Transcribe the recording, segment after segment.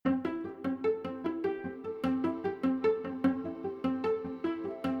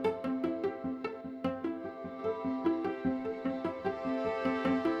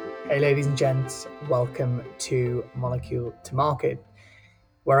Hey, ladies and gents, welcome to Molecule to Market,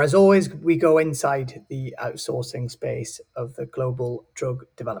 where, as always, we go inside the outsourcing space of the global drug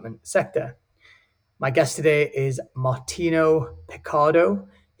development sector. My guest today is Martino Picardo,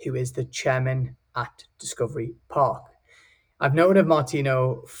 who is the chairman at Discovery Park. I've known of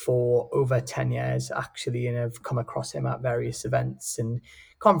Martino for over 10 years, actually, and I've come across him at various events and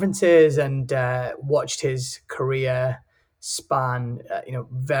conferences and watched his career span,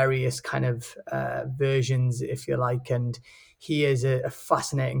 various kind of versions, if you like. And he is a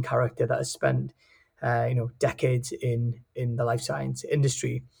fascinating character that has spent, decades in the life science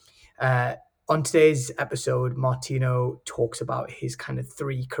industry. Uh, on today's episode, Martino talks about his kind of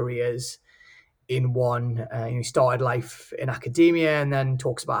three careers in one. He started life in academia and then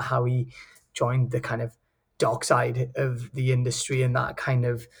talks about how he joined the kind of dark side of the industry, and that kind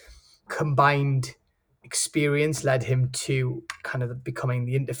of combined experience led him to kind of becoming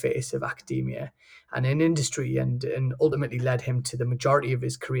the interface of academia and in industry, and ultimately led him to the majority of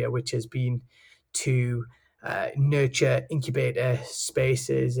his career, which has been to nurture incubator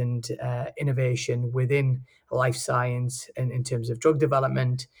spaces and innovation within life science and in terms of drug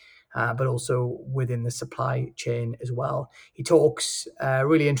development, but also within the supply chain as well. He talks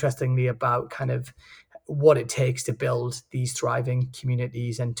really interestingly about kind of what it takes to build these thriving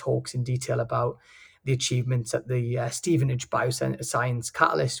communities, and talks in detail about the achievements at the Stevenage Bioscience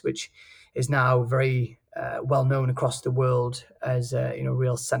Catalyst, which is now very well known across the world as a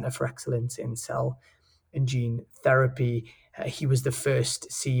real center for excellence in cell and gene therapy. He was the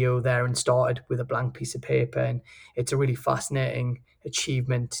first CEO there and started with a blank piece of paper. And it's a really fascinating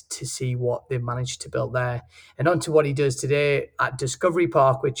achievement to see what they've managed to build there. And on to what he does today at Discovery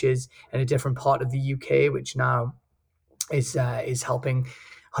Park, which is in a different part of the UK, which now is helping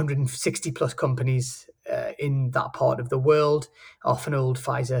 160 plus companies in that part of the world, off an old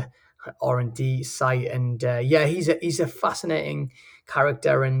Pfizer R&D site. And he's a fascinating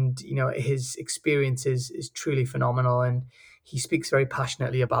character, and his experience is truly phenomenal, and he speaks very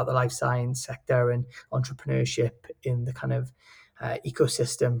passionately about the life science sector and entrepreneurship in the kind of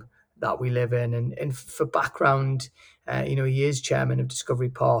ecosystem that we live in. And for background, he is chairman of Discovery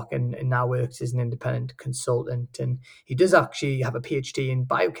Park, and now works as an independent consultant. And he does actually have a PhD in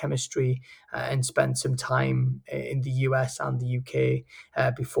biochemistry and spent some time in the US and the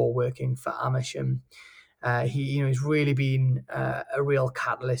UK before working for Amersham. He's really been a real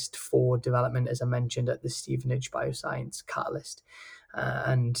catalyst for development, as I mentioned, at the Stevenage Bioscience Catalyst,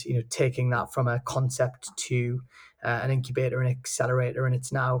 and taking that from a concept to an incubator and accelerator, and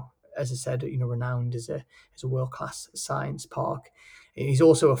it's now, as I said, renowned as a world-class science park. He's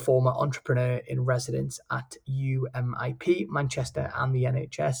also a former entrepreneur in residence at UMIP, Manchester, and the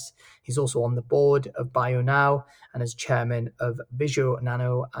NHS. He's also on the board of BioNow and is chairman of Visio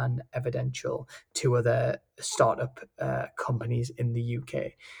Nano and Evidential, two other startup companies in the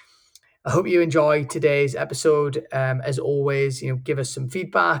UK. I hope you enjoy today's episode. As always, give us some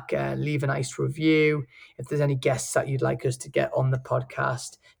feedback, leave a nice review. If there's any guests that you'd like us to get on the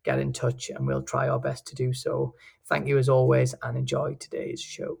podcast, get in touch and we'll try our best to do so. Thank you as always, and enjoy today's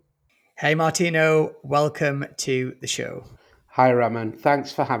show. Hey, Martino, welcome to the show. Hi, Raman.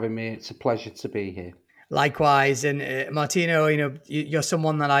 Thanks for having me. It's a pleasure to be here. Likewise. And Martino, you're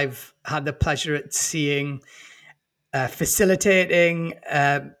someone that I've had the pleasure at seeing facilitating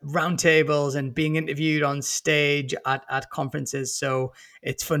roundtables and being interviewed on stage at conferences. So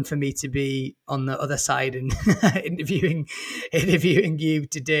it's fun for me to be on the other side and interviewing you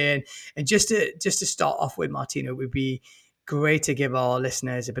today. And just to start off with, Martino, it would be great to give our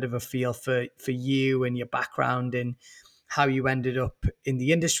listeners a bit of a feel for you and your background and how you ended up in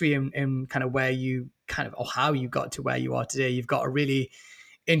the industry, and kind of where you or how you got to where you are today. You've got a really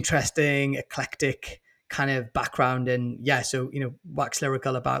interesting, eclectic kind of background, and so wax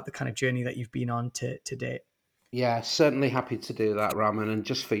lyrical about the kind of journey that you've been on to date. Yeah, certainly happy to do that, Raman. And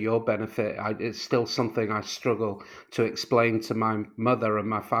just for your benefit, it's still something I struggle to explain to my mother and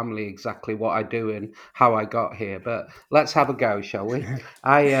my family exactly what I do and how I got here. But let's have a go, shall we?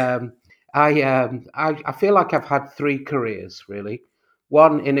 I I feel like I've had three careers really.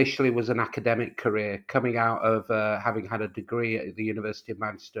 One initially was an academic career, coming out of having had a degree at the University of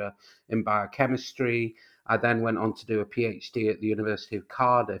Manchester in biochemistry. I then went on to do a PhD at the University of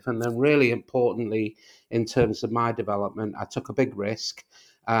Cardiff, and then really importantly, in terms of my development, I took a big risk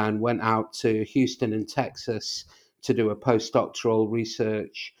and went out to Houston in Texas to do a postdoctoral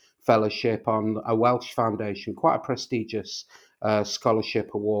research fellowship on a Welsh Foundation, quite a prestigious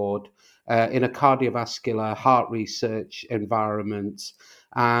scholarship award in a cardiovascular heart research environment,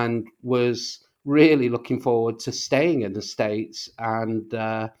 and was really looking forward to staying in the States and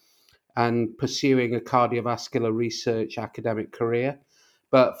and pursuing a cardiovascular research academic career.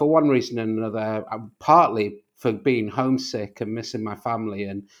 But for one reason and another, partly for being homesick and missing my family,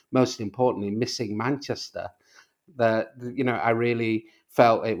 and most importantly, missing Manchester, that I really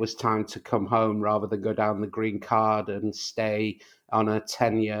felt it was time to come home rather than go down the green card and stay on a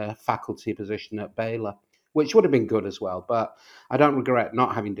 10-year faculty position at Baylor, which would have been good as well. But I don't regret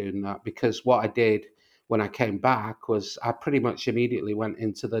not having done that, because what I did when I came back was I pretty much immediately went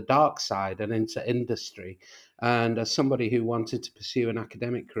into the dark side and into industry. And as somebody who wanted to pursue an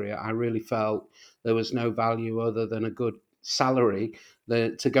academic career, I really felt there was no value other than a good salary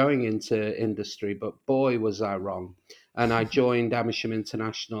to going into industry. But boy, was I wrong. And I joined Amersham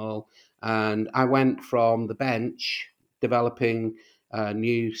International, and I went from the bench developing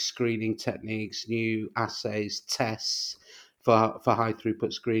new screening techniques, new assays, tests for high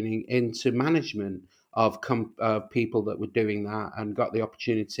throughput screening, into management of people that were doing that, and got the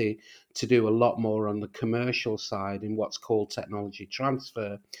opportunity to do a lot more on the commercial side in what's called technology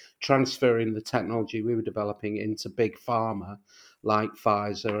transfer, transferring the technology we were developing into big pharma like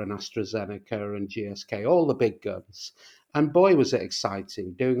Pfizer and AstraZeneca and GSK, all the big guns. And boy, was it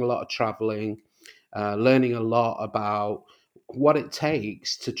exciting, doing a lot of traveling, learning a lot about what it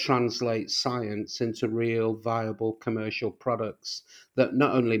takes to translate science into real viable commercial products that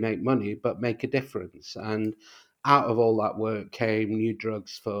not only make money but make a difference. And out of all that work came new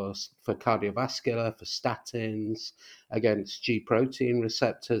drugs for cardiovascular, for statins, against G protein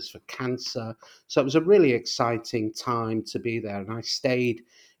receptors, for cancer. So it was a really exciting time to be there. And I stayed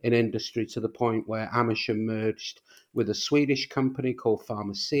in industry to the point where Amersham merged with a Swedish company called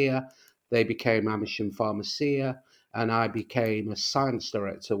Pharmacia. They became Amersham Pharmacia, and I became a science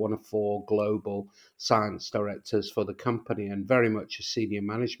director, one of four global science directors for the company, and very much a senior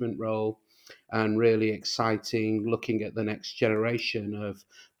management role, and really exciting, looking at the next generation of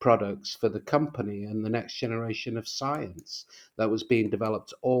products for the company and the next generation of science that was being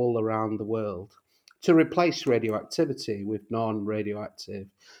developed all around the world to replace radioactivity with non-radioactive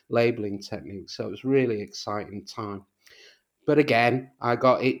labeling techniques. So it was really exciting time. But again, I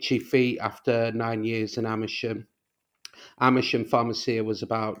got itchy feet after 9 years in Amersham. Amersham Pharmacia was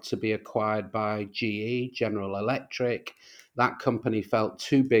about to be acquired by GE, General Electric. That company felt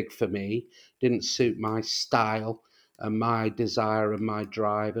too big for me, didn't suit my style and my desire and my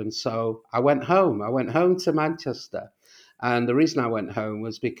drive. And so I went home. I went home to Manchester. And the reason I went home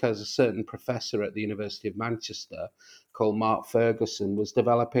was because a certain professor at the University of Manchester called Mark Ferguson was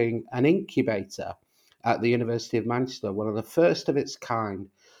developing an incubator at the University of Manchester, one of the first of its kind.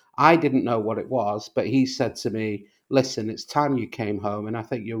 I didn't know what it was, but he said to me, listen, it's time you came home, and I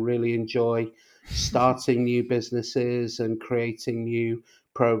think you'll really enjoy starting new businesses and creating new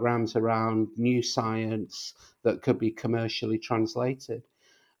programs around new science that could be commercially translated.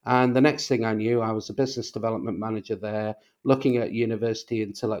 And the next thing I knew, I was a business development manager there, looking at university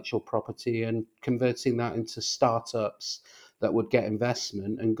intellectual property and converting that into startups that would get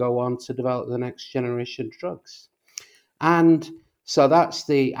investment and go on to develop the next generation drugs. And so that's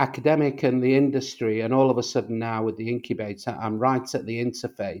the academic and the industry. And all of a sudden, now with the incubator, I'm right at the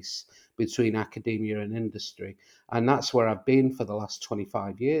interface between academia and industry. And that's where I've been for the last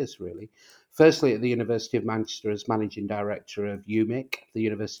 25 years, really. Firstly, at the University of Manchester as managing director of UMIC, the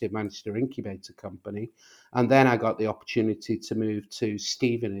University of Manchester Incubator Company. And then I got the opportunity to move to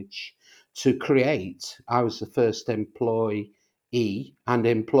Stevenage to create, I was the first employee and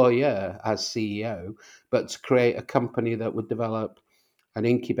employer as CEO, but to create a company that would develop an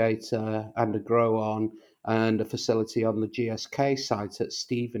incubator and a grow on and a facility on the GSK site at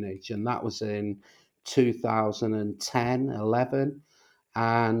Stevenage. And that was in 2010, 11.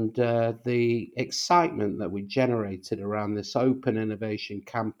 And the excitement that we generated around this open innovation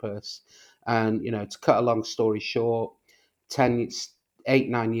campus. And, to cut a long story short, 10, 8,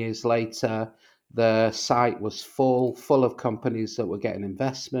 9 years later, the site was full of companies that were getting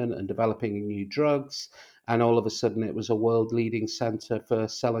investment and developing new drugs. And all of a sudden, it was a world leading center for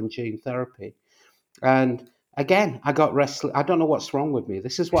cell and gene therapy. And again, I got restless. I don't know what's wrong with me.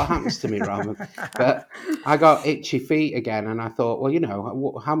 This is what happens to me, Raman. But I got itchy feet again, and I thought,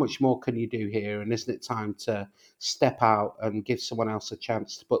 well, how much more can you do here? And isn't it time to step out and give someone else a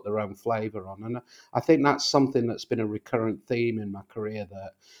chance to put their own flavour on? And I think that's something that's been a recurrent theme in my career,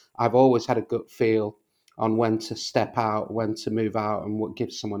 that I've always had a gut feel on when to step out, when to move out, and what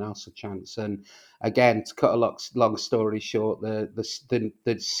gives someone else a chance. And again, to cut a long story short, the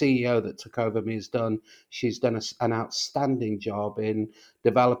CEO that took over me she's done an outstanding job in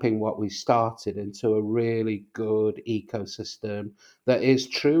developing what we started into a really good ecosystem that is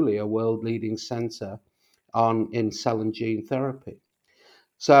truly a world leading center in cell and gene therapy.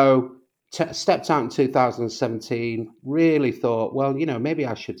 So stepped out in 2017, really thought, well, maybe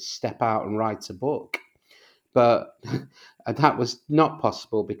I should step out and write a book. But that was not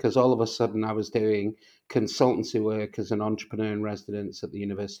possible because all of a sudden I was doing consultancy work as an entrepreneur in residence at the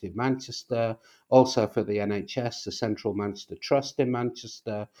University of Manchester, also for the NHS, the Central Manchester Trust in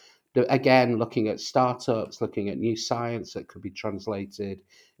Manchester. Again, looking at startups, looking at new science that could be translated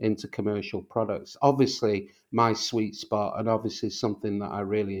into commercial products. Obviously, my sweet spot, and obviously something that I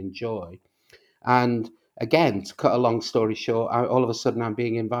really enjoy. And again, to cut a long story short, all of a sudden I'm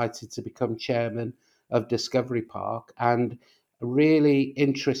being invited to become chairman of Discovery Park, and a really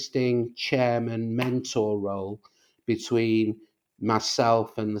interesting chairman mentor role between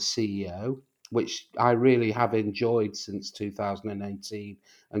myself and the CEO, which I really have enjoyed since 2018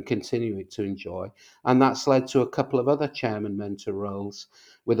 and continuing to enjoy. And that's led to a couple of other chairman mentor roles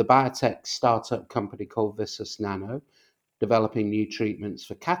with a biotech startup company called Visus Nano, developing new treatments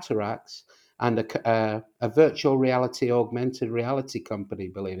for cataracts, and a virtual reality, augmented reality company,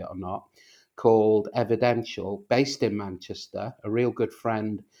 believe it or not, called Evidential, based in Manchester, a real good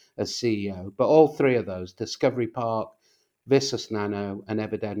friend as CEO. But all three of those, Discovery Park, Visus Nano, and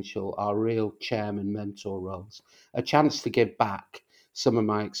Evidential, are real chairman mentor roles. A chance to give back some of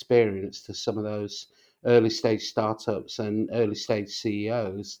my experience to some of those early stage startups and early stage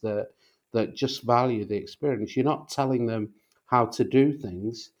CEOs that just value the experience. You're not telling them how to do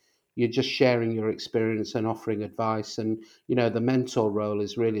things. You're just sharing your experience and offering advice. And the mentor role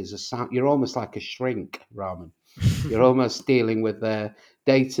is really as a sound. You're almost like a shrink, Raman. You're almost dealing with their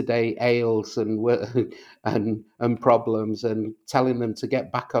day-to-day ails and and problems, and telling them to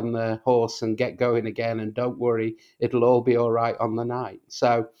get back on the horse and get going again. And don't worry, it'll all be all right on the night.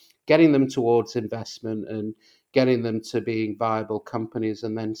 So, getting them towards investment and getting them to being viable companies,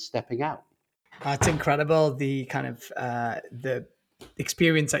 and then stepping out. It's incredible, the kind of the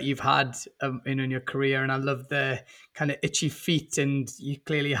experience that you've had in your career, and I love the kind of itchy feet, and you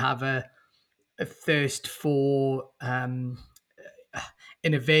clearly have a thirst for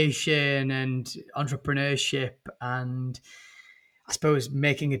innovation and entrepreneurship, and I suppose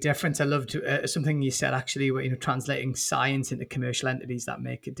making a difference. I loved something you said actually, where translating science into commercial entities that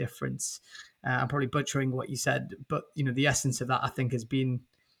make a difference. I'm probably butchering what you said, but the essence of that I think has been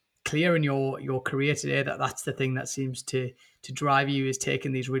clear in your career today. That's the thing that seems to drive you, is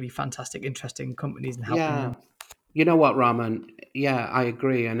taking these really fantastic, interesting companies and helping Yeah. them. You know what, Raman? Yeah, I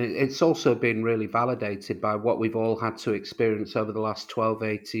agree. And it's also been really validated by what we've all had to experience over the last 12,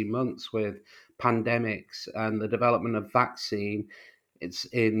 18 months with pandemics and the development of vaccine. It's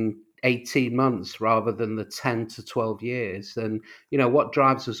in 18 months rather than the 10 to 12 years. And, what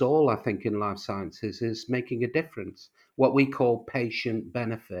drives us all, I think, in life sciences is making a difference, what we call patient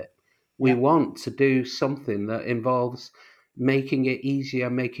benefit. We Yeah. want to do something that involves making it easier,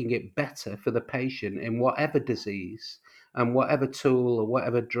 making it better for the patient in whatever disease and whatever tool or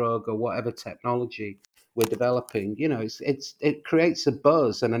whatever drug or whatever technology we're developing. It creates a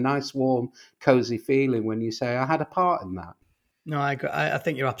buzz and a nice, warm, cozy feeling when you say, "I had a part in that." No, I agree. I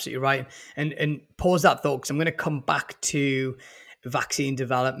think you're absolutely right. And pause that thought, because I'm going to come back to vaccine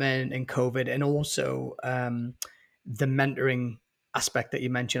development and COVID, and also the mentoring aspect that you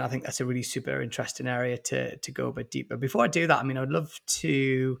mentioned. I think that's a really super interesting area to go a bit deeper. Before I do that, I mean, I'd love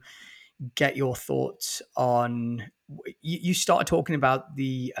to get your thoughts on. You started talking about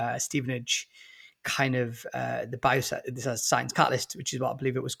the Stevenage kind of the bioscience catalyst, which is what I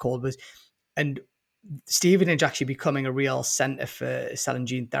believe it was called, and Stevenage actually becoming a real center for cell and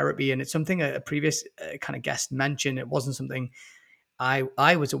gene therapy. And it's something a previous kind of guest mentioned. It wasn't something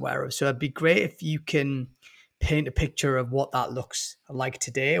I was aware of. So it'd be great if you can paint a picture of what that looks like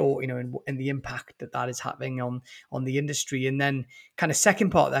today, or and the impact that is having on the industry. And then kind of second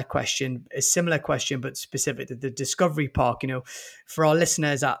part of that question, a similar question but specific to the Discovery Park. For our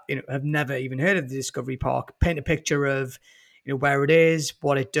listeners that have never even heard of the Discovery Park, paint a picture of where it is,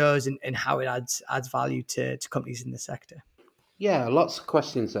 what it does, and how it adds value to companies in the sector. Yeah, lots of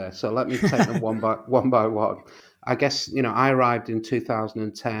questions there. So let me take them one by one. I guess, I arrived in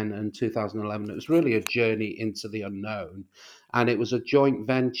 2010 and 2011. It was really a journey into the unknown. And it was a joint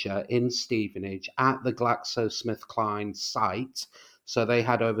venture in Stevenage at the GlaxoSmithKline site. So they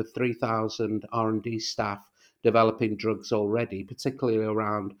had over 3,000 R&D staff developing drugs already, particularly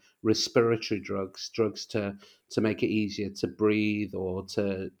around respiratory drugs to make it easier to breathe, or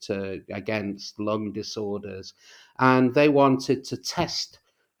to against lung disorders. And they wanted to test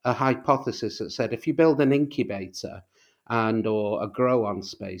a hypothesis that said, if you build an incubator and or a grow on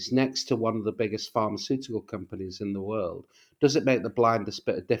space next to one of the biggest pharmaceutical companies in the world, does it make the blindest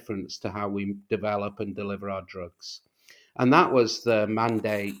bit of difference to how we develop and deliver our drugs? And that was the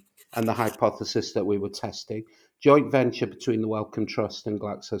mandate and the hypothesis that we were testing. Joint venture between the Wellcome Trust and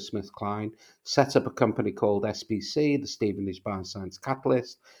GlaxoSmithKline, set up a company called SBC, the Stevenage Bioscience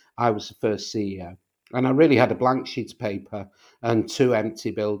Catalyst. I was the first CEO. And I really had a blank sheet of paper and two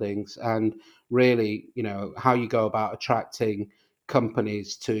empty buildings. And really, how you go about attracting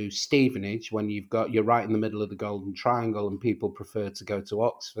companies to Stevenage when you're right in the middle of the Golden Triangle and people prefer to go to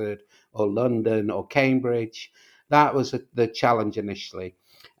Oxford or London or Cambridge. That was the challenge initially.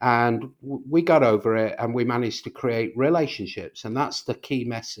 And we got over it and we managed to create relationships. And that's the key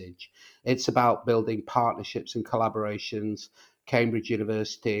message. It's about building partnerships and collaborations. Cambridge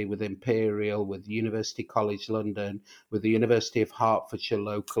University, with Imperial, with University College London, with the University of Hertfordshire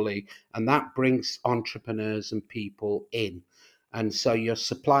locally, and that brings entrepreneurs and people in. And so your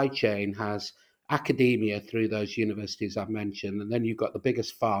supply chain has academia through those universities I've mentioned, and then you've got the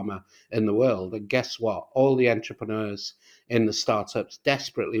biggest pharma in the world. And guess what? All the entrepreneurs in the startups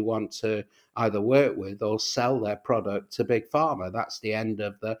desperately want to either work with or sell their product to big pharma. That's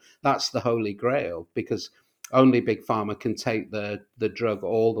the holy grail, because only big pharma can take the drug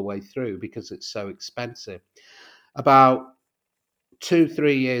all the way through because it's so expensive. About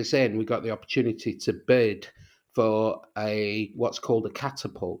 2-3 years in, we got the opportunity to bid for what's called a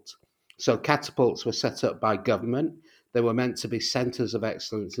catapult. So catapults were set up by government. They were meant to be centres of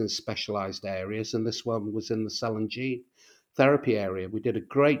excellence in specialised areas, and this one was in the cell and gene therapy area. We did a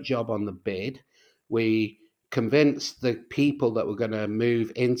great job on the bid. We convinced the people that were going to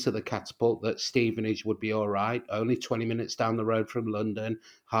move into the catapult that Stevenage would be all right, only 20 minutes down the road from London,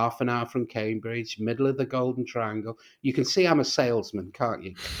 half an hour from Cambridge, middle of the Golden Triangle. You can see I'm a salesman, can't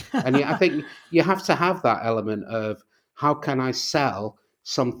you? And I think you have to have that element of, how can I sell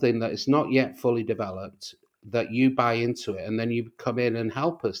something that is not yet fully developed, that you buy into it, and then you come in and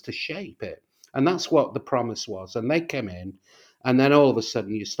help us to shape it. And that's what the promise was. And they came in, and then all of a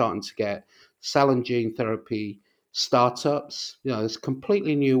sudden you're starting to get cell and gene therapy startups. It's a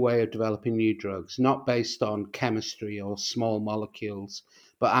completely new way of developing new drugs, not based on chemistry or small molecules,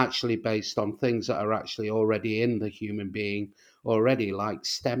 but actually based on things that are actually already in the human being already, like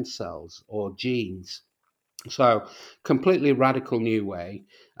stem cells or genes. So, completely radical new way.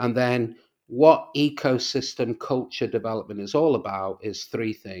 And then what ecosystem culture development is all about is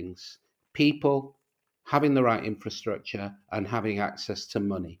three things: people, having the right infrastructure, and having access to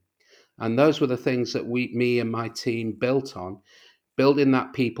money. And those were the things that me and my team built on, building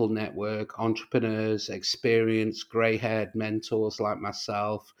that people network, entrepreneurs, experienced grey haired mentors like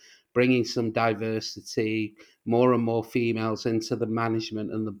myself, bringing some diversity, more and more females into the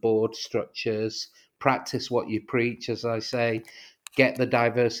management and the board structures. Practice what you preach, as I say, get the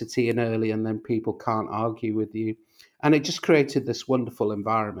diversity in early, and then people can't argue with you. And it just created this wonderful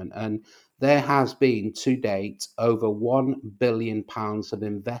environment. And there has been to date over £1 billion of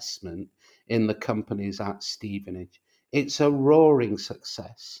investment in the companies at Stevenage. It's a roaring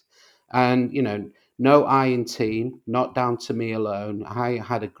success. And, no I in team, not down to me alone. I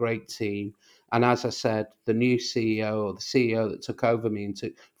had a great team. And as I said, the new CEO, or the CEO that took over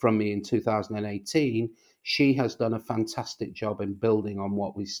from me in 2018, she has done a fantastic job in building on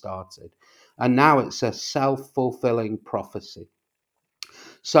what we started. And now it's a self-fulfilling prophecy.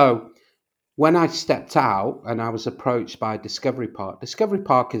 So when I stepped out and I was approached by Discovery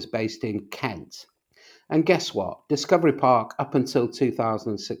Park is based in Kent. And guess what? Discovery Park, up until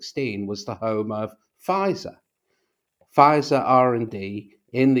 2016, was the home of Pfizer. Pfizer R&D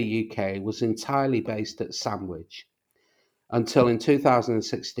in the UK was entirely based at Sandwich, until in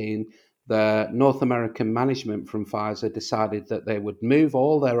 2016, the North American management from Pfizer decided that they would move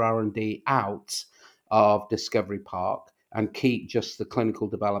all their R&D out of Discovery Park and keep just the clinical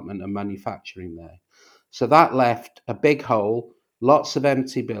development and manufacturing there. So that left a big hole, lots of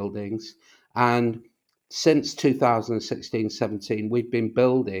empty buildings, and since 2016-17, we've been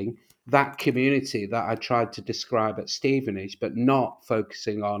building that community that I tried to describe at Stevenage, but not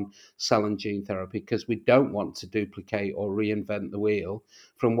focusing on cell and gene therapy, because we don't want to duplicate or reinvent the wheel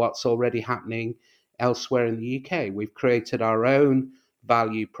from what's already happening elsewhere in the UK. We've created our own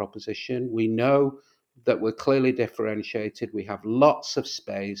value proposition. We know that we're clearly differentiated. We have lots of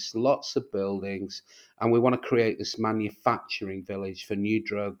space, lots of buildings, and we want to create this manufacturing village for new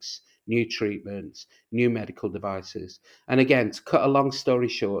drugs, new treatments, new medical devices. And again, to cut a long story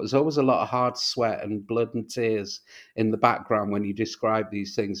short, there's always a lot of hard sweat and blood and tears in the background when you describe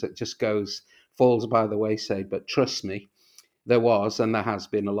these things. That just falls by the wayside. But trust me, there was and there has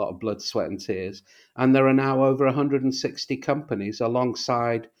been a lot of blood, sweat, and tears. And there are now over 160 companies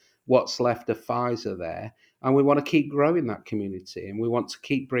alongside what's left of Pfizer there. And we want to keep growing that community, and we want to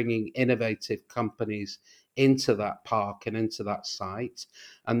keep bringing innovative companies into that park and into that site.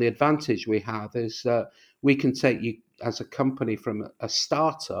 And the advantage we have is that we can take you as a company from a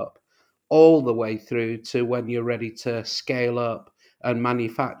startup all the way through to when you're ready to scale up and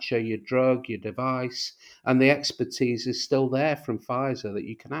manufacture your drug, your device, and the expertise is still there from Pfizer that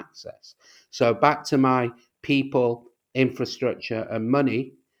you can access. So back to my people, infrastructure, and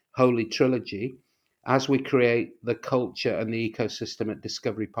money holy trilogy. As we create the culture and the ecosystem at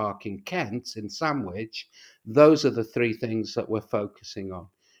Discovery Park in Kent, in Sandwich, those are the three things that we're focusing on.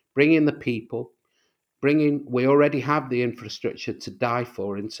 Bringing the people, we already have the infrastructure to die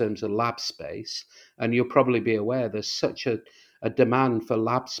for in terms of lab space, and you'll probably be aware there's such a demand for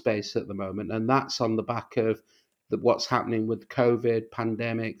lab space at the moment, and that's on the back of what's happening with COVID,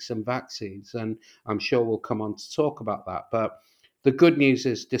 pandemics, and vaccines. And I'm sure we'll come on to talk about that. But the good news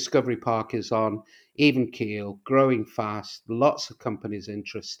is Discovery Park is on even keel, growing fast, lots of companies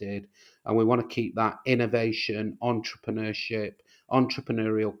interested, and we want to keep that innovation, entrepreneurship,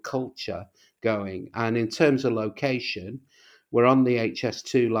 entrepreneurial culture going. And in terms of location, we're on the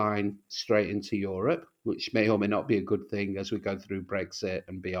HS2 line straight into Europe, which may or may not be a good thing as we go through Brexit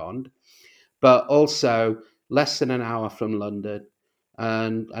and beyond, but also less than an hour from London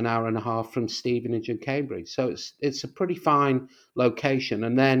and an hour and a half from Stevenage and Cambridge. So it's a pretty fine location.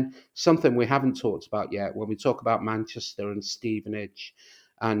 And then something we haven't talked about yet when we talk about Manchester and Stevenage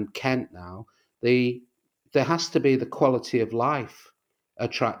and Kent now, the there has to be the quality of life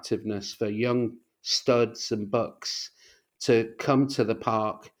attractiveness for young studs and bucks to come to the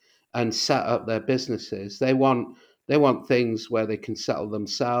park and set up their businesses. They want things where they can settle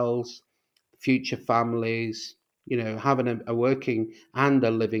themselves, future families, having a working and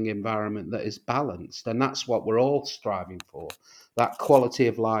a living environment that is balanced. And that's what we're all striving for, that quality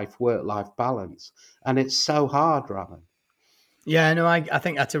of life, work life balance. And it's so hard, Raman. Yeah, no, I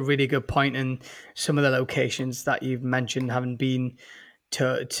think that's a really good point. And some of the locations that you've mentioned, haven't been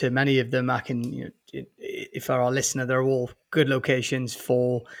to many of them, I can, if for our listener, they're all good locations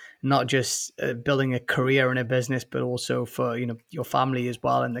for not just building a career in a business, but also for your family as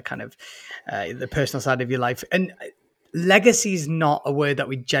well, and the kind of the personal side of your life. And legacy is not a word that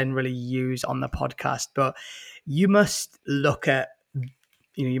we generally use on the podcast, but you must look at,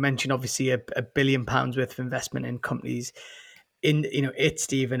 you mentioned obviously a £1 billion worth of investment in companies in at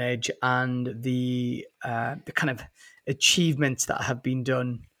Stevenage, and the kind of achievements that have been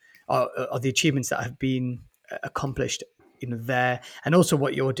done, or the achievements that have been accomplished there, and also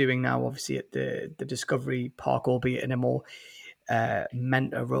what you're doing now obviously at the Discovery Park, albeit in a more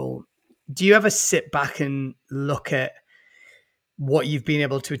mentor role. Do you ever sit back and look at what you've been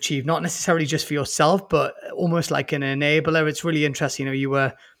able to achieve, not necessarily just for yourself, but almost like an enabler? It's really interesting. You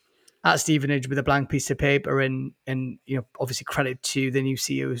were at Stevenage with a blank piece of paper, and obviously credit to the new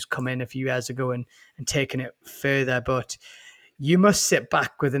CEO who's come in a few years ago and taken it further. But you must sit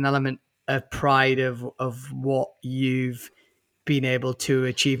back with an element of pride of what you've been able to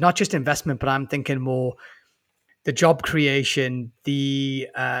achieve, not just investment, but I'm thinking more the job creation, the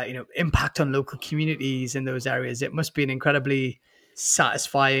impact on local communities in those areas. It must be an incredibly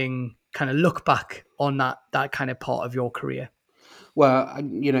satisfying kind of look back on that kind of part of your career. Well,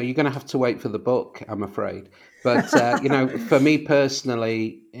 you're going to have to wait for the book, I'm afraid. But for me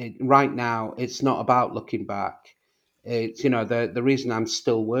personally, right now, it's not about looking back. It's the reason I'm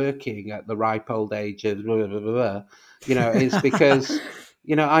still working at the ripe old age of blah, blah, blah, blah, is because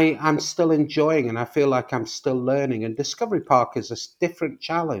I'm still enjoying, and I feel like I'm still learning. And Discovery Park is a different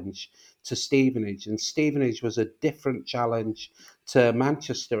challenge to Stevenage, and Stevenage was a different challenge to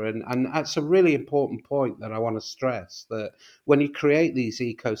Manchester, and that's a really important point that I want to stress, that when you create these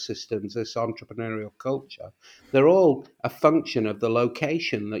ecosystems, this entrepreneurial culture, they're all a function of the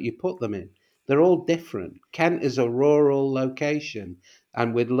location that you put them in. They're all different. Kent is a rural location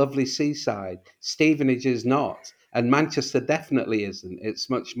and with lovely seaside. Stevenage is not. And Manchester definitely isn't. It's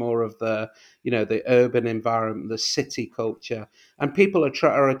much more of the urban environment, the city culture, and people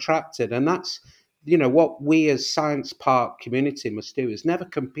are attracted. And that's, what we as Science Park community must do is never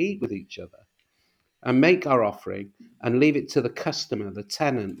compete with each other and make our offering and leave it to the customer, the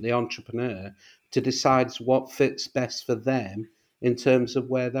tenant, the entrepreneur to decide what fits best for them in terms of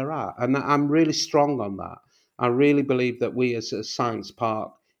where they're at. And I'm really strong on that. I really believe that we as a Science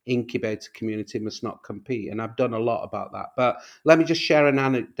Park incubator community must not compete. And I've done a lot about that. But let me just share an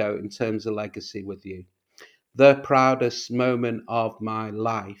anecdote in terms of legacy with you. The proudest moment of my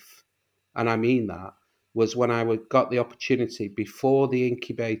life, and I mean that, was when I got the opportunity before the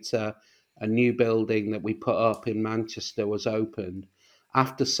incubator, a new building that we put up in Manchester was opened.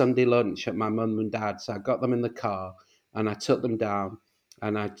 After Sunday lunch at my mum and dad's, I got them in the car and I took them down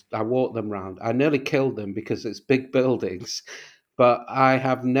and I walked them round. I nearly killed them because it's big buildings, but I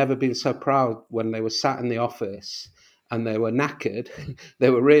have never been so proud when they were sat in the office and they were knackered. They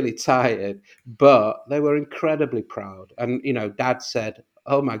were really tired, but they were incredibly proud. And, Dad said,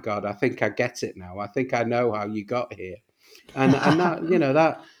 "Oh my God, I think I get it now. I think I know how you got here." And that,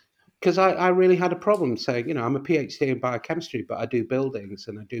 that because I really had a problem saying, I'm a PhD in biochemistry, but I do buildings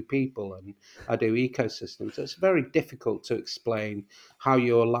and I do people and I do ecosystems. It's very difficult to explain how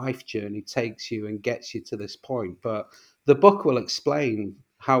your life journey takes you and gets you to this point. But the book will explain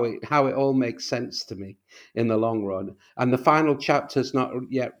how it all makes sense to me in the long run. And the final chapter's not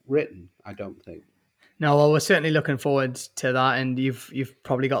yet written, I don't think. No, well, we're certainly looking forward to that, and you've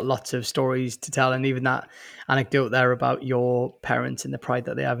probably got lots of stories to tell, and even that anecdote there about your parents and the pride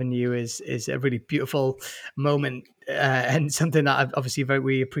that they have in you is a really beautiful moment, and something that obviously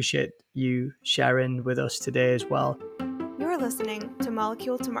we appreciate you sharing with us today as well. You're listening to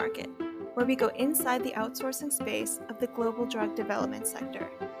Molecule to Market, where we go inside the outsourcing space of the global drug development sector,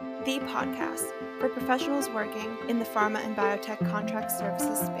 the podcast for professionals working in the pharma and biotech contract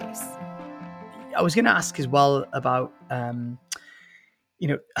services space. I was going to ask as well about,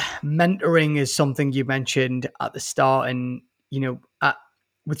 mentoring is something you mentioned at the start, and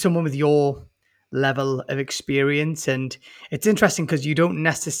with someone with your level of experience, and it's interesting because you don't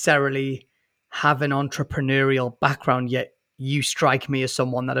necessarily have an entrepreneurial background yet. You strike me as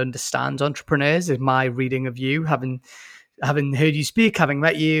someone that understands entrepreneurs. In my reading of you, having heard you speak, having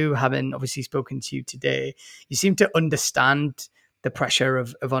met you, having obviously spoken to you today, you seem to understand the pressure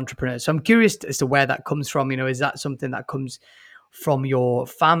of entrepreneurs. So I'm curious as to where that comes from. Is that something that comes from your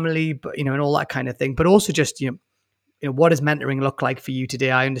family, but and all that kind of thing, but also just what does mentoring look like for you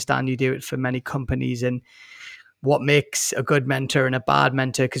today? I understand you do it for many companies, and what makes a good mentor and a bad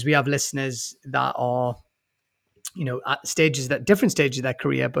mentor, because we have listeners that are at different stages of their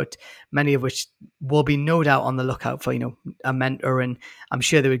career, but many of which will be no doubt on the lookout for a mentor, and I'm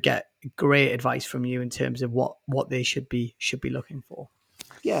sure they would get great advice from you in terms of what they should be looking for.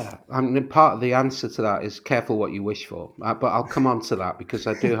 Yeah, I mean, part of the answer to that is careful what you wish for. But I'll come on to that because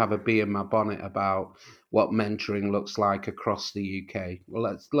I do have a bee in my bonnet about what mentoring looks like across the UK.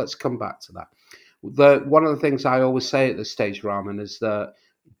 Well, let's come back to that. One of the things I always say at this stage, Raman, is that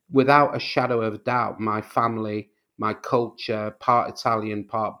without a shadow of doubt, my family, my culture, part Italian,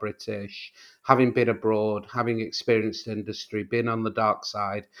 part British, having been abroad, having experienced industry, been on the dark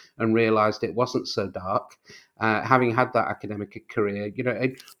side and realized it wasn't so dark, having had that academic career,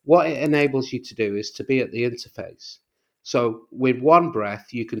 what it enables you to do is to be at the interface. So, with one breath,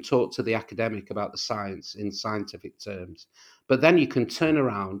 you can talk to the academic about the science in scientific terms, but then you can turn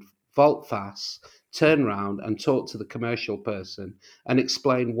around, vault fast, turn around and talk to the commercial person and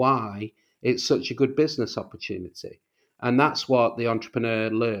explain why it's such a good business opportunity. And that's what the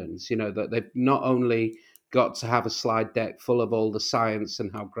entrepreneur learns, that they've not only got to have a slide deck full of all the science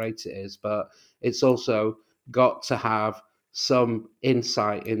and how great it is, but it's also got to have some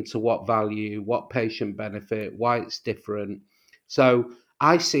insight into what value, what patient benefit, why it's different. So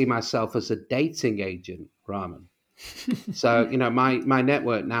I see myself as a dating agent, Raman. So, my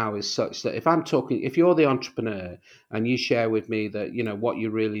network now is such that if you're the entrepreneur and you share with me that, what you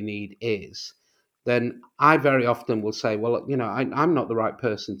really need is, then I very often will say, well, I'm not the right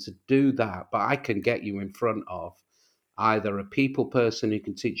person to do that, but I can get you in front of either a people person who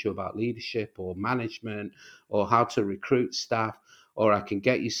can teach you about leadership or management or how to recruit staff, or I can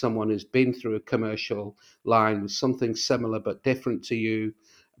get you someone who's been through a commercial line with something similar but different to you,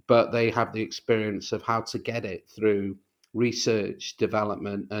 but they have the experience of how to get it through research,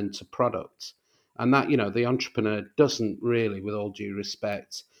 development, and to product. And that, the entrepreneur doesn't really, with all due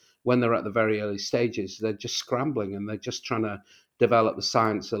respect, when they're at the very early stages, they're just scrambling and they're just trying to develop the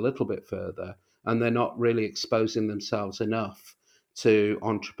science a little bit further. And they're not really exposing themselves enough to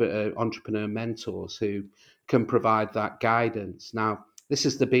entrepreneur mentors who can provide that guidance. Now, this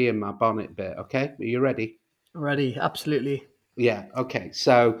is the bee in my bonnet bit. Okay. Are you ready? Ready, absolutely. Yeah. Okay.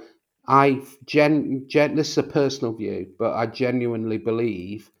 So this is a personal view, but I genuinely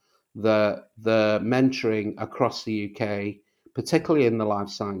believe that the mentoring across the UK, particularly in the life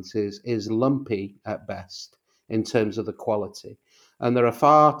sciences, is lumpy at best in terms of the quality, and there are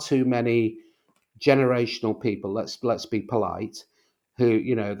far too many generational people. Let's be polite. Who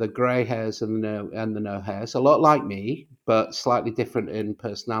the grey hairs and the no hairs, a lot like me, but slightly different in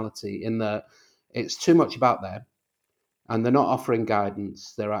personality. In that it's too much about them and they're not offering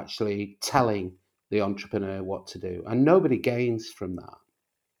guidance, they're actually telling the entrepreneur what to do, and nobody gains from that.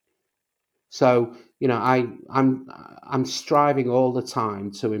 So I'm striving all the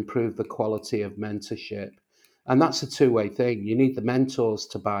time to improve the quality of mentorship And that's a two-way thing. You need the mentors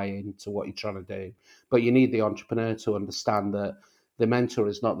to buy into what you're trying to do, but you need the entrepreneur to understand that the mentor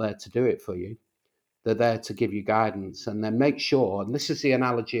is not there to do it for you. They're there to give you guidance, and then make sure, and this is the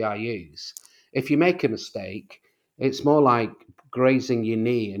analogy I use, if you make a mistake, it's more like grazing your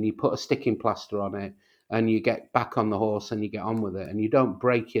knee and you put a sticking plaster on it and you get back on the horse and you get on with it and you don't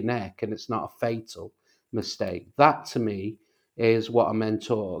break your neck and it's not a fatal mistake. That to me is what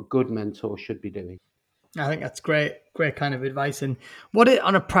a good mentor should be doing. I think that's great kind of advice. And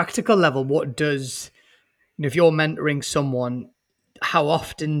on a practical level, what does, if you're mentoring someone, how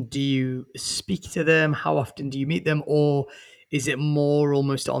often do you speak to them? How often do you meet them? Or is it more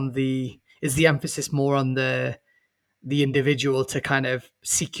almost is the emphasis more on the individual to kind of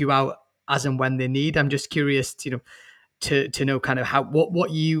seek you out as and when they need? I'm just curious, to know kind of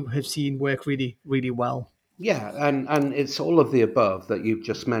what you have seen work really, really well. Yeah, and it's all of the above that you've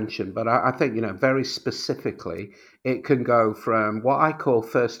just mentioned, but I think, very specifically, it can go from what I call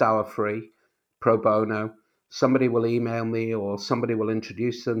first hour free, pro bono. Somebody will email me or somebody will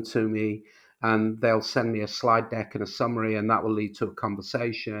introduce them to me and they'll send me a slide deck and a summary, and that will lead to a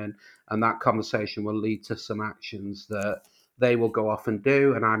conversation, and that conversation will lead to some actions that they will go off and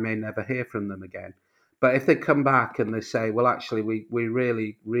do, and I may never hear from them again. But if they come back and they say, well, actually, we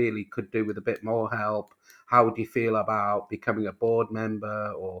really, really could do with a bit more help. How would you feel about becoming a board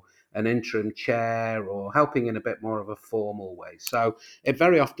member or an interim chair or helping in a bit more of a formal way? So it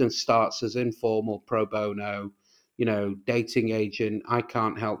very often starts as informal pro bono, dating agent. I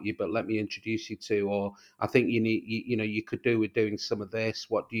can't help you, but let me introduce you to, or I think you could do with doing some of this.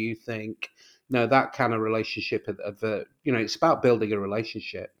 What do you think? That kind of relationship it's about building a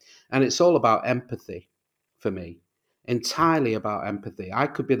relationship, and it's all about empathy for me, entirely about empathy. I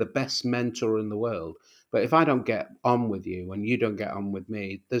could be the best mentor in the world, but if I don't get on with you and you don't get on with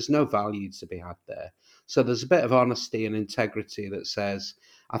me, there's no value to be had there. So there's a bit of honesty and integrity that says,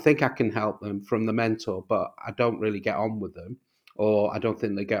 I think I can help them from the mentor, but I don't really get on with them, or I don't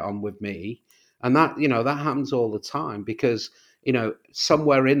think they get on with me. And that happens all the time because,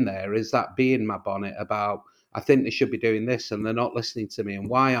 somewhere in there is that bee in my bonnet about, I think they should be doing this and they're not listening to me. And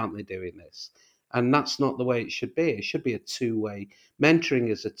why aren't they doing this? And that's not the way it should be. It should be a two-way. Mentoring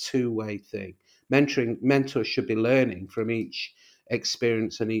is a two-way thing. Mentors should be learning from each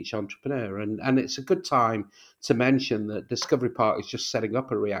experience and each entrepreneur. And it's a good time to mention that Discovery Park is just setting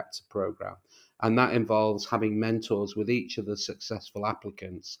up a reactor program. And that involves having mentors with each of the successful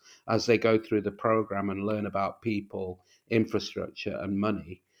applicants as they go through the program and learn about people, infrastructure, and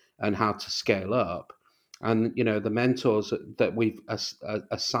money and how to scale up. And the mentors that we've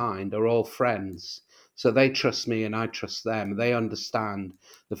assigned are all friends, so they trust me and I trust them. They understand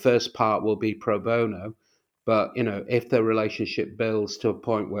the first part will be pro bono, but if the relationship builds to a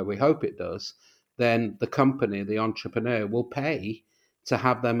point where we hope it does, then the company, the entrepreneur, will pay to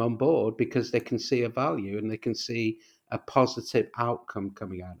have them on board because they can see a value and they can see a positive outcome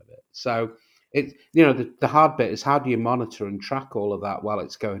coming out of it. So the hard bit is, how do you monitor and track all of that while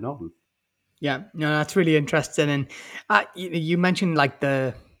it's going on? Yeah, no, that's really interesting. And you mentioned like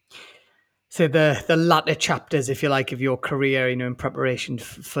the latter chapters, if you like, of your career, in preparation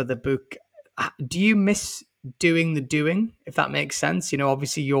for the book. Do you miss doing the doing, if that makes sense?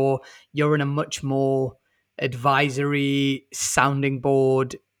 Obviously you're in a much more advisory, sounding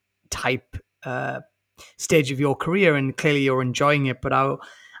board type stage of your career, and clearly you're enjoying it. But I'm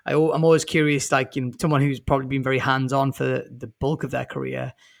always curious, like, someone who's probably been very hands-on for the bulk of their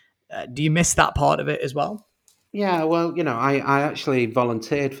career, do you miss that part of it as well? Yeah, well, I actually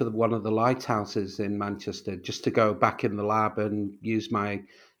volunteered for one of the lighthouses in Manchester just to go back in the lab and use my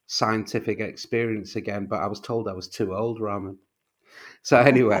scientific experience again, but I was told I was too old, Raman. So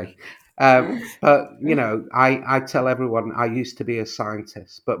anyway, but I tell everyone I used to be a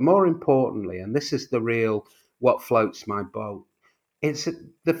scientist, but more importantly, and this is what floats my boat, it's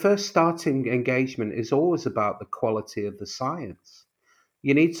the first starting engagement is always about the quality of the science.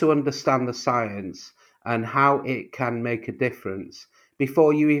 You need to understand the science and how it can make a difference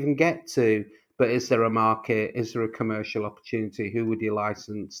before you even get to, but is there a market? Is there a commercial opportunity? Who would you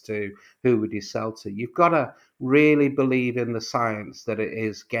license to? Who would you sell to? You've got to really believe in the science, that it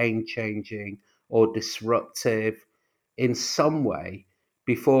is game changing or disruptive in some way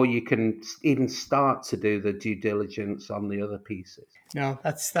before you can even start to do the due diligence on the other pieces. No,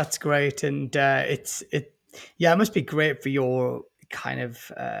 that's great. And it must be great for your kind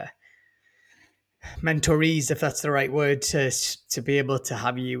of mentorees, if that's the right word, to be able to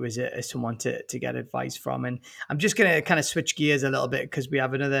have you as someone to get advice from. And I'm just going to kind of switch gears a little bit because we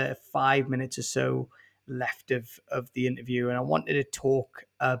have another 5 minutes or so left of the interview, and I wanted to talk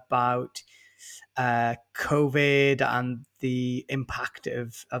about COVID and the impact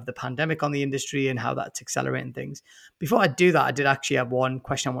of the pandemic on the industry and how that's accelerating things. Before I do that, I did actually have one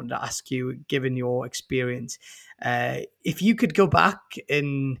question I wanted to ask you, given your experience. If you could go back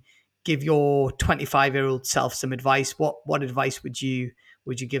and give your 25-year-old self some advice, what advice would you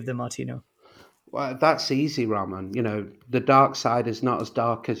give them, Martino? Well, that's easy, Raman. The dark side is not as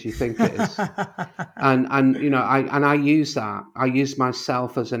dark as you think it is. And I use that. I use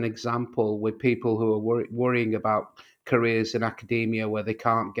myself as an example with people who are worrying about careers in academia where they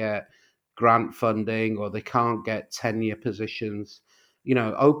can't get grant funding or they can't get tenure positions.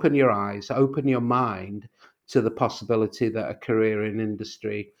 Open your eyes, open your mind to the possibility that a career in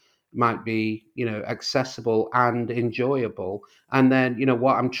industry might be, accessible and enjoyable. And then,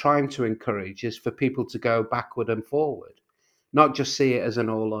 what I'm trying to encourage is for people to go backward and forward, not just see it as an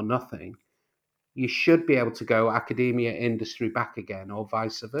all or nothing. You should be able to go academia, industry back again, or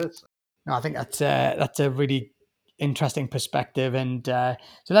vice versa. No, I think that's a really interesting perspective. And so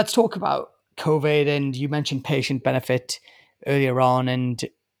let's talk about COVID. And you mentioned patient benefit earlier on, and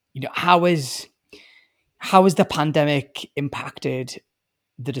how is the pandemic impacted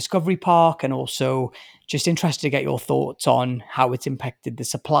the Discovery Park, and also just interested to get your thoughts on how it's impacted the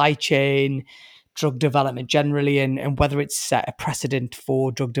supply chain, drug development generally, and whether it's set a precedent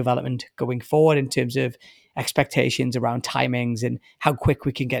for drug development going forward in terms of expectations around timings and how quick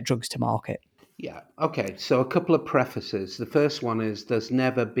we can get drugs to market. Yeah. Okay. So a couple of prefaces. The first one is there's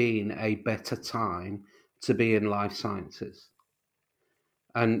never been a better time to be in life sciences.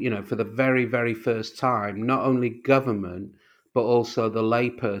 And, for the very, very first time, not only government, but also the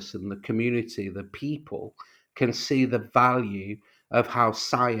layperson, the community, the people can see the value of how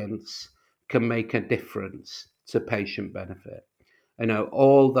science can make a difference to patient benefit.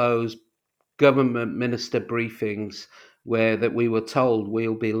 All those government minister briefings where that we were told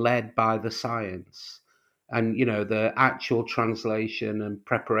we'll be led by the science, and the actual translation and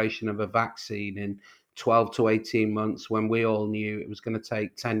preparation of a vaccine in 12 to 18 months, when we all knew it was going to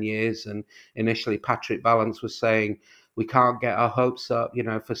take 10 years. And initially Patrick Vallance was saying we can't get our hopes up,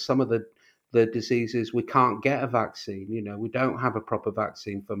 for some of the diseases we can't get a vaccine. We don't have a proper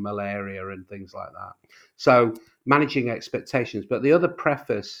vaccine for malaria and things like that. So managing expectations. But the other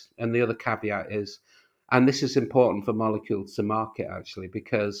preface and the other caveat is, and this is important for Molecules to Market actually,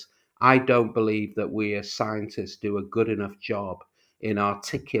 because I don't believe that we as scientists do a good enough job in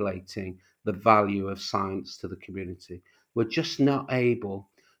articulating the value of science to the community. We're just not able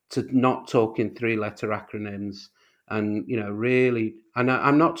to not talk in 3-letter acronyms and, really, and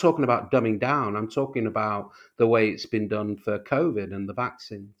I'm not talking about dumbing down. I'm talking about the way it's been done for COVID and the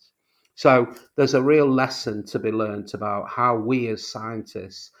vaccines. So there's a real lesson to be learned about how we as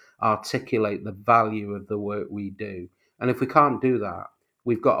scientists articulate the value of the work we do. And if we can't do that,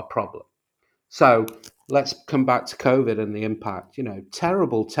 we've got a problem. So let's come back to COVID and the impact.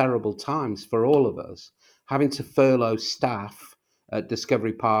 Terrible, terrible times for all of us. Having to furlough staff at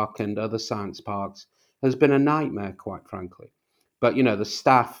Discovery Park and other science parks has been a nightmare, quite frankly. But, the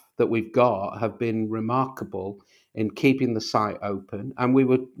staff that we've got have been remarkable in keeping the site open. And we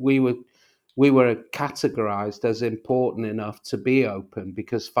were categorized as important enough to be open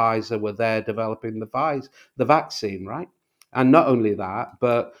because Pfizer were there developing the vaccine, right? And not only that,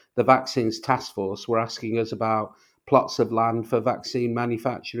 but the Vaccines Task Force were asking us about plots of land for vaccine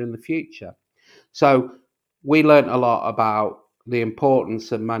manufacture in the future. So we learned a lot about the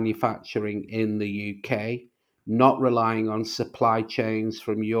importance of manufacturing in the UK, not relying on supply chains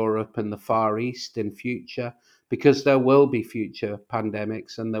from Europe and the Far East in future, because there will be future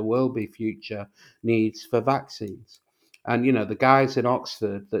pandemics and there will be future needs for vaccines. And, the guys in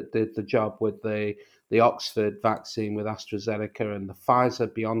Oxford that did the job with the Oxford vaccine with AstraZeneca and the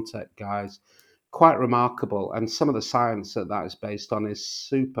Pfizer-BioNTech guys, quite remarkable. And some of the science that is based on is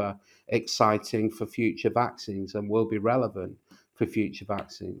super exciting for future vaccines and will be relevant for future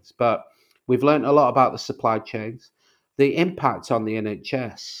vaccines. But we've learned a lot about the supply chains. The impact on the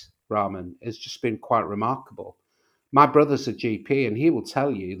NHS, Raman, has just been quite remarkable. My brother's a GP and he will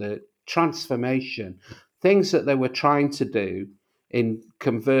tell you that transformation, things that they were trying to do in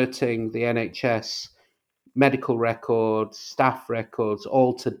converting the NHS medical records, staff records,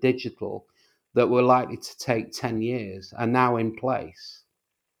 all to digital, that were likely to take 10 years are now in place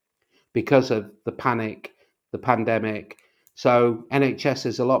because of the panic, the pandemic. So NHS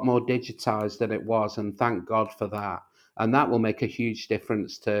is a lot more digitized than it was, and thank God for that. And that will make a huge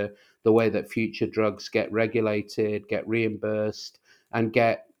difference to the way that future drugs get regulated, get reimbursed, and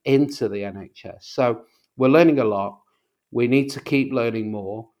get into the NHS. So we're learning a lot. We need to keep learning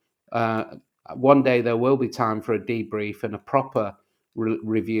more. One day there will be time for a debrief and a proper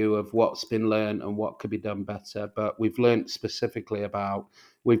review of what's been learned and what could be done better. But we've learned specifically about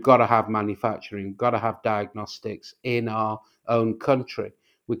we've got to have manufacturing, we've got to have diagnostics in our own country.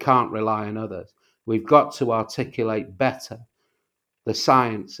 We can't rely on others. We've got to articulate better the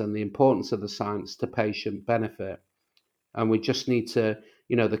science and the importance of the science to patient benefit. And we just need to,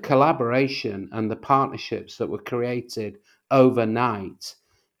 the collaboration and the partnerships that were created overnight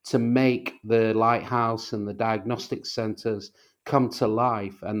to make the lighthouse and the diagnostic centres come to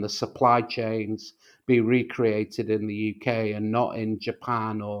life and the supply chains be recreated in the UK and not in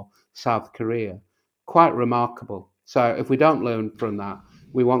Japan or South Korea. Quite remarkable. So if we don't learn from that,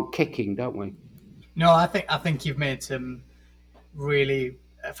 we want kicking, don't we? No, I think you've made some really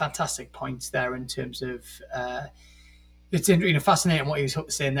fantastic points there in terms of it's fascinating what you were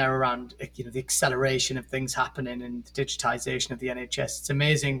saying there around the acceleration of things happening and the digitization of the NHS. It's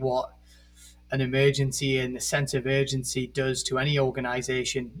amazing what an emergency and a sense of urgency does to any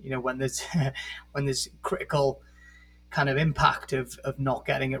organization, when there's when there's critical kind of impact of not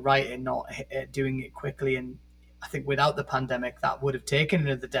getting it right and not doing it quickly. And I think without the pandemic, that would have taken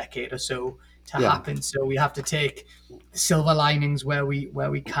another decade or so to happen. So we have to take the silver linings where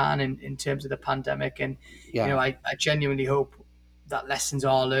we can in terms of the pandemic. And I genuinely hope that lessons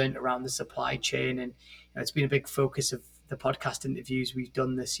are learned around the supply chain. And it's been a big focus of the podcast interviews we've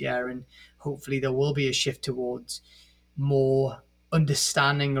done this year. And hopefully there will be a shift towards more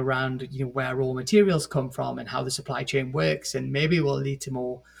understanding around where raw materials come from and how the supply chain works, and maybe will lead to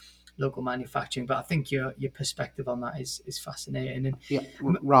more local manufacturing. But I think your perspective on that is fascinating. And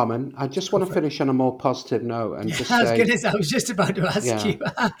Raman, I just want to finish on a more positive note and just say, I was just about to ask you.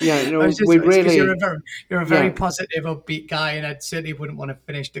 You're a very positive, upbeat guy, and I certainly wouldn't want to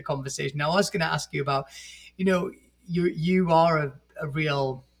finish the conversation. Now, I was going to ask you about, you are a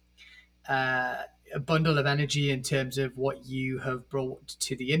real a bundle of energy in terms of what you have brought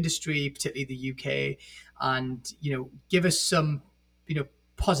to the industry, particularly the UK, and give us some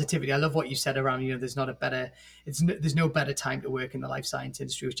positivity. I love what you said around there's no better time to work in the life science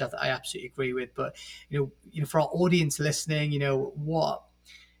industry, which I absolutely agree with. But for our audience listening, what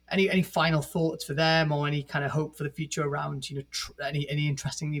any final thoughts for them, or any kind of hope for the future around any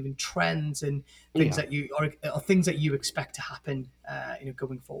interesting even trends and things that you or things that you expect to happen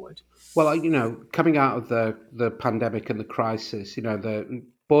going forward? Well, coming out of the pandemic and the crisis,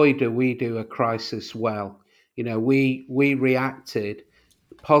 boy do we do a crisis well. We reacted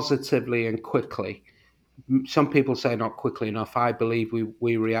positively and quickly. Some people say not quickly enough. I believe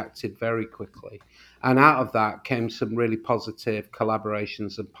we reacted very quickly. And out of that came some really positive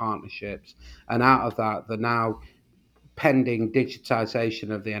collaborations and partnerships. And out of that, the now pending digitization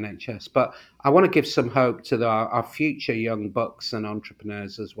of the NHS. But I want to give some hope to our future young bucks and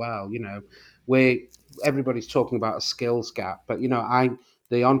entrepreneurs as well. Everybody's talking about a skills gap, but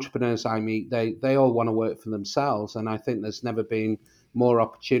the entrepreneurs I meet, they all want to work for themselves. And I think there's never been more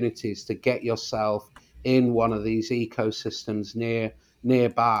opportunities to get yourself in one of these ecosystems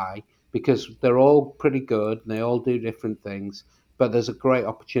nearby, because they're all pretty good and they all do different things. But there's a great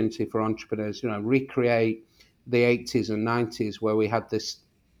opportunity for entrepreneurs, recreate the 80s and 90s where we had this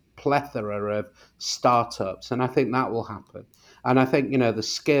plethora of startups. And I think that will happen. And I think, the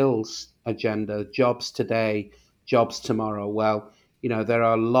skills agenda, jobs today, jobs tomorrow. Well, there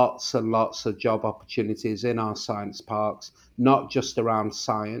are lots and lots of job opportunities in our science parks, not just around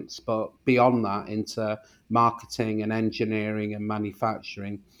science, but beyond that into marketing and engineering and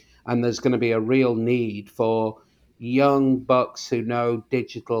manufacturing. And there's going to be a real need for young bucks who know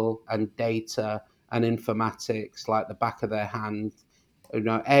digital and data and informatics like the back of their hand.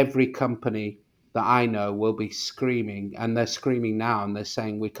 Every company that I know will be screaming, and they're screaming now, and they're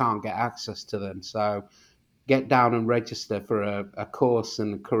saying we can't get access to them. So get down and register for a course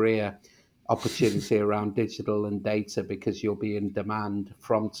and a career opportunity around digital and data, because you'll be in demand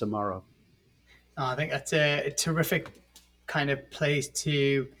from tomorrow. I think that's a terrific kind of place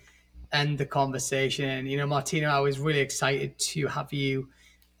to end the conversation. And, Martino, I was really excited to have you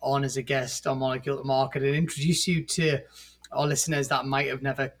on as a guest on Molecule to Market and introduce you to our listeners that might have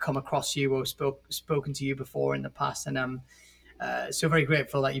never come across you or spoken to you before in the past. And I'm so very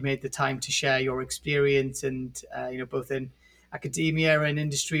grateful that you made the time to share your experience and, both in academia and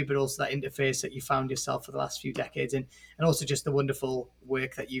industry, but also that interface that you found yourself for the last few decades, and also just the wonderful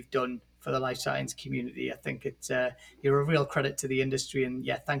work that you've done for the life science community. I think it's you're a real credit to the industry, and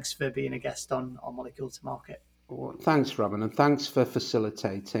thanks for being a guest on Molecule to Market. Well, thanks, Robin, and thanks for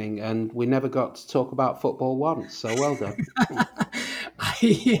facilitating. And we never got to talk about football once, so well done.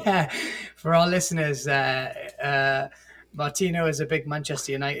 For our listeners, Martino is a big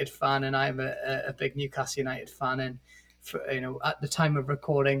Manchester United fan, and I'm a big Newcastle United fan. And at the time of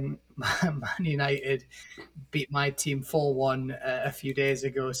recording, Man United beat my team 4-1 a few days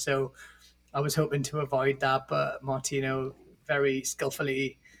ago. So I was hoping to avoid that, but Martino very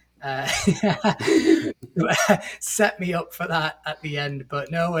skillfully set me up for that at the end.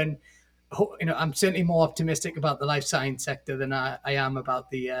 But no, and I'm certainly more optimistic about the life science sector than I am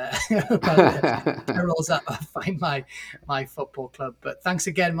about the perils that I find my football club. But thanks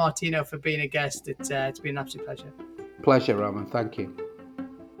again, Martino, for being a guest. It's been an absolute pleasure. Pleasure, Raman. Thank you.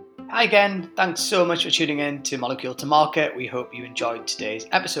 Hi again. Thanks so much for tuning in to Molecule to Market. We hope you enjoyed today's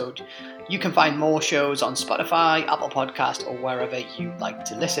episode. You can find more shows on Spotify, Apple Podcast, or wherever you like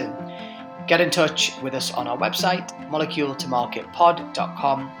to listen. Get in touch with us on our website,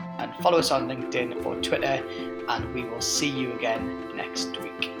 moleculetomarketpod.com, and follow us on LinkedIn or Twitter, and we will see you again next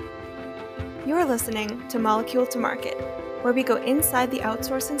week. You're listening to Molecule to Market, where we go inside the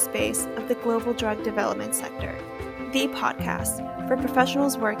outsourcing space of the global drug development sector, the podcast for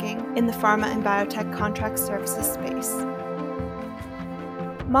professionals working in the pharma and biotech contract services space.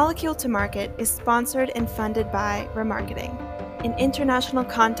 Molecule to Market is sponsored and funded by Remarketing, an international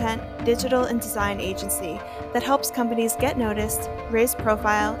content, digital, and design agency that helps companies get noticed, raise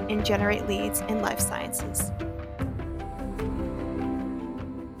profile, and generate leads in life sciences.